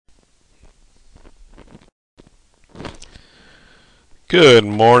Good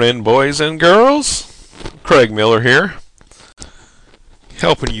morning, boys and girls. Craig Miller here,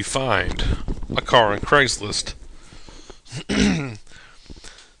 helping you find a car on Craigslist.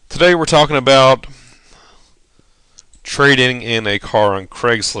 Today we're talking about trading in a car on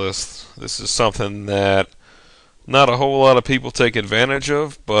Craigslist. This is something that not a whole lot of people take advantage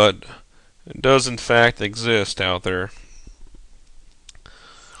of, but it does in fact exist out there.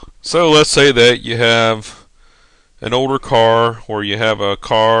 So let's say that you have an older car, or you have a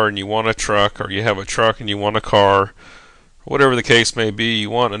car and you want a truck, or you have a truck and you want a car, whatever the case may be, you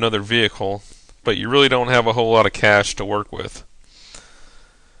want another vehicle, but you really don't have a whole lot of cash to work with.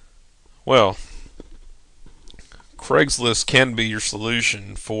 Well, Craigslist can be your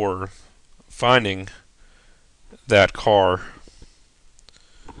solution for finding that car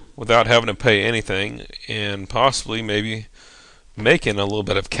without having to pay anything and possibly maybe making a little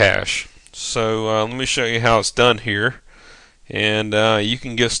bit of cash. So let me show you how it's done here, and you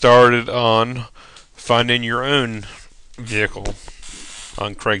can get started on finding your own vehicle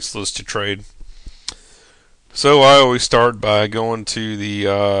on Craigslist to trade. So I always start by going to the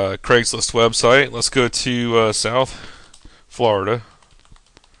Craigslist website. Let's go to South Florida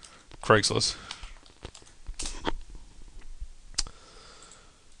Craigslist.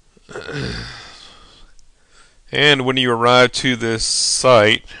 And when you arrive to this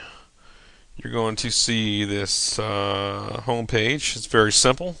site, you're going to see this home page. It's very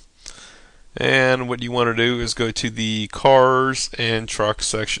simple. And what you want to do is go to the cars and trucks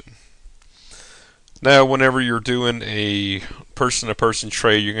section. Now, whenever you're doing a person-to-person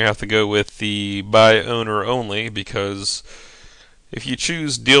trade, you're going to have to go with the buy owner only, because if you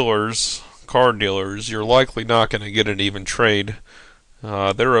choose dealers, car dealers, you're likely not going to get an even trade.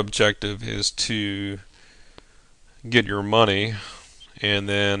 Their objective is to get your money and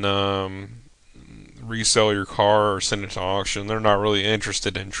then resell your car or send it to auction. They're not really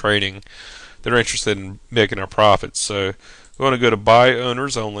interested in trading. They're interested in making a profit. So we want to go to buy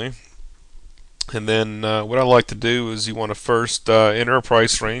owners only. And then what I like to do is you want to first enter a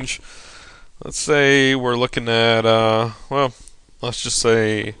price range. Let's say we're looking at, well, let's just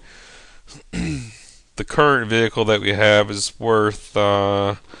say the current vehicle that we have is worth,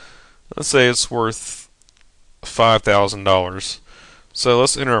 let's say it's worth $5,000. So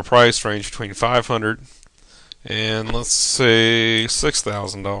let's enter a price range between $500 and let's say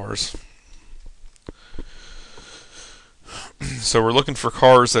 $6,000. So we're looking for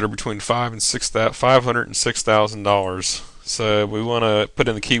cars that are between $500 and $6,000. So we want to put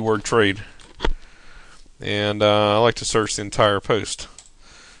in the keyword trade, and I like to search the entire post.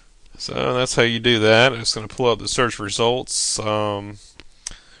 So that's how you do that. It's going to pull up the search results.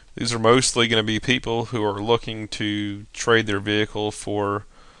 These are mostly going to be people who are looking to trade their vehicle for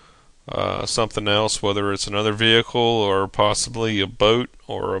something else, whether it's another vehicle or possibly a boat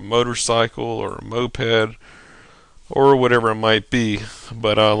or a motorcycle or a moped or whatever it might be.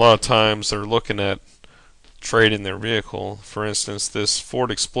 But a lot of times they're looking at trading their vehicle. For instance, this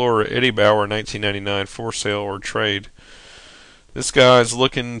Ford Explorer Eddie Bauer 1999 for sale or trade. This guy's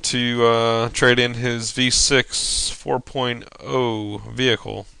looking to trade in his V6 4.0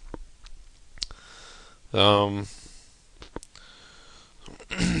 vehicle.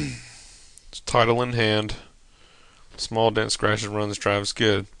 Title in hand. Small dent, scratches, runs, drives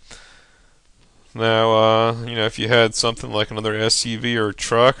good. Now, if you had something like another SUV or a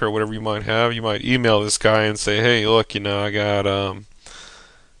truck or whatever you might have, you might email this guy and say, "Hey, look, I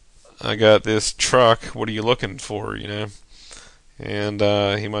got this truck. What are you looking for?" And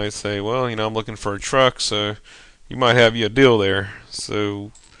he might say, "Well, I'm looking for a truck." So you might have you a deal there.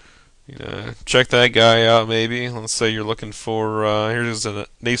 So check that guy out maybe. Let's say you're looking for, here's a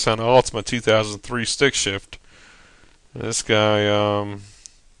Nissan Altima 2003 stick shift. This guy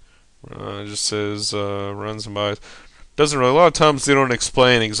just says runs and buys. Doesn't really, a lot of times they don't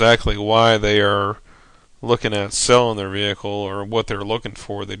explain exactly why they are looking at selling their vehicle or what they're looking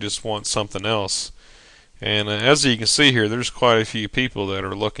for. They just want something else. And as you can see here, there's quite a few people that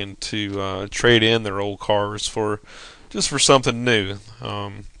are looking to trade in their old cars for something new.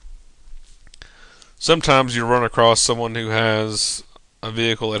 Sometimes you run across someone who has a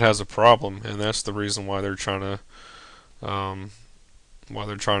vehicle that has a problem, and that's the reason why they're trying to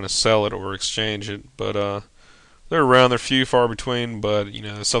sell it or exchange it. But they're around, they're few, far between. But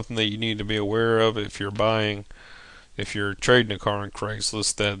it's something that you need to be aware of if you're trading a car on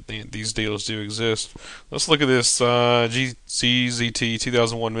Craigslist, that these deals do exist. Let's look at this GZT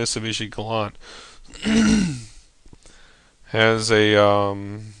 2001 Mitsubishi Galant. Has a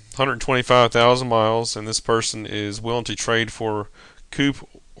 125,000 miles, and this person is willing to trade for coupe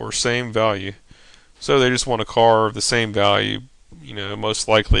or same value. So they just want a car of the same value most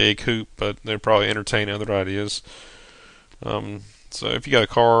likely a coupe, but they'll probably entertain other ideas. So if you got a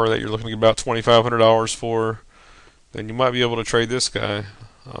car that you're looking to get about $2,500 for, then you might be able to trade this guy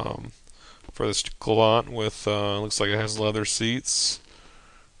for this Galant with looks like it has leather seats.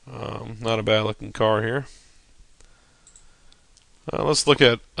 Not a bad looking car here. Let's look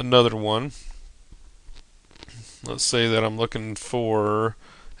at another one. Let's say that I'm looking for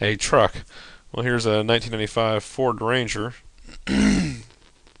a truck. Well, here's a 1995 Ford Ranger. And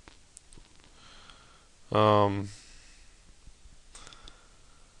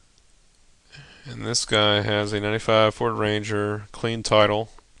this guy has a 95 Ford Ranger, clean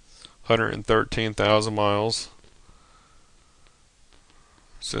title, 113,000 miles.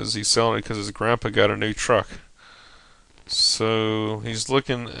 Says he's selling it because his grandpa got a new truck. So he's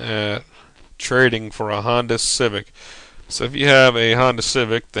looking at trading for a Honda Civic. So if you have a Honda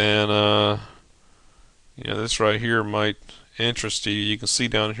Civic, then this right here might interest you. You can see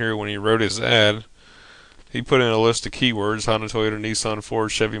down here when he wrote his ad, he put in a list of keywords: Honda, Toyota, Nissan,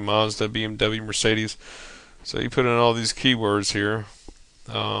 Ford, Chevy, Mazda, BMW, Mercedes. So he put in all these keywords here,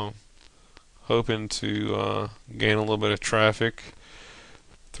 hoping to gain a little bit of traffic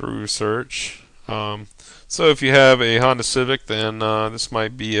through search. So if you have a Honda Civic, then this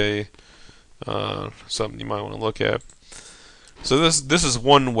might be a something you might want to look at. So this is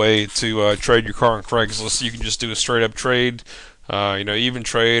one way to trade your car on Craigslist. You can just do a straight up trade, even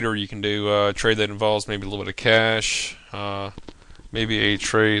trade, or you can do a trade that involves maybe a little bit of cash, maybe a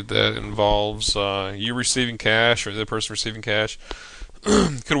trade that involves you receiving cash or the person receiving cash.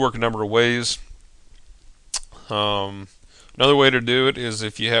 Could work a number of ways. Another way to do it is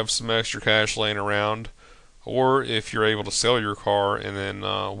if you have some extra cash laying around, or if you're able to sell your car and then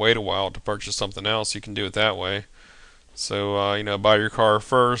wait a while to purchase something else, you can do it that way. So, buy your car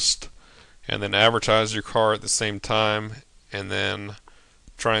first, and then advertise your car at the same time, and then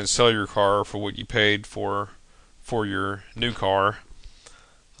try and sell your car for what you paid for your new car.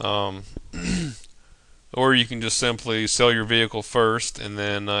 Or you can just simply sell your vehicle first, and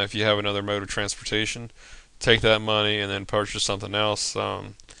then if you have another mode of transportation, take that money and then purchase something else.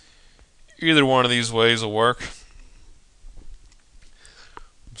 Either one of these ways will work.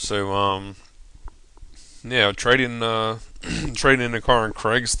 So, trading trading in a car on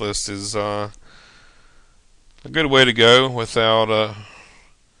Craigslist is a good way to go without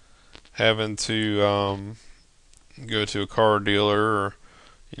having to go to a car dealer or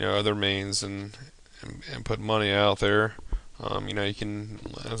other means and put money out there. You can,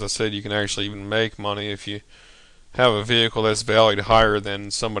 as I said, you can actually even make money if you have a vehicle that's valued higher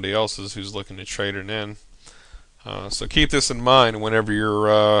than somebody else's who's looking to trade it in. So keep this in mind whenever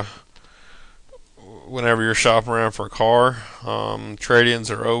you're shopping around for a car.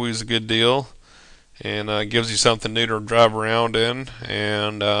 Trade-ins are always a good deal, and gives you something new to drive around in.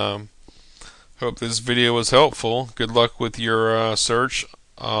 And hope this video was helpful. Good luck with your search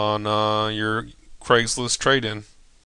on your Craigslist trade-in.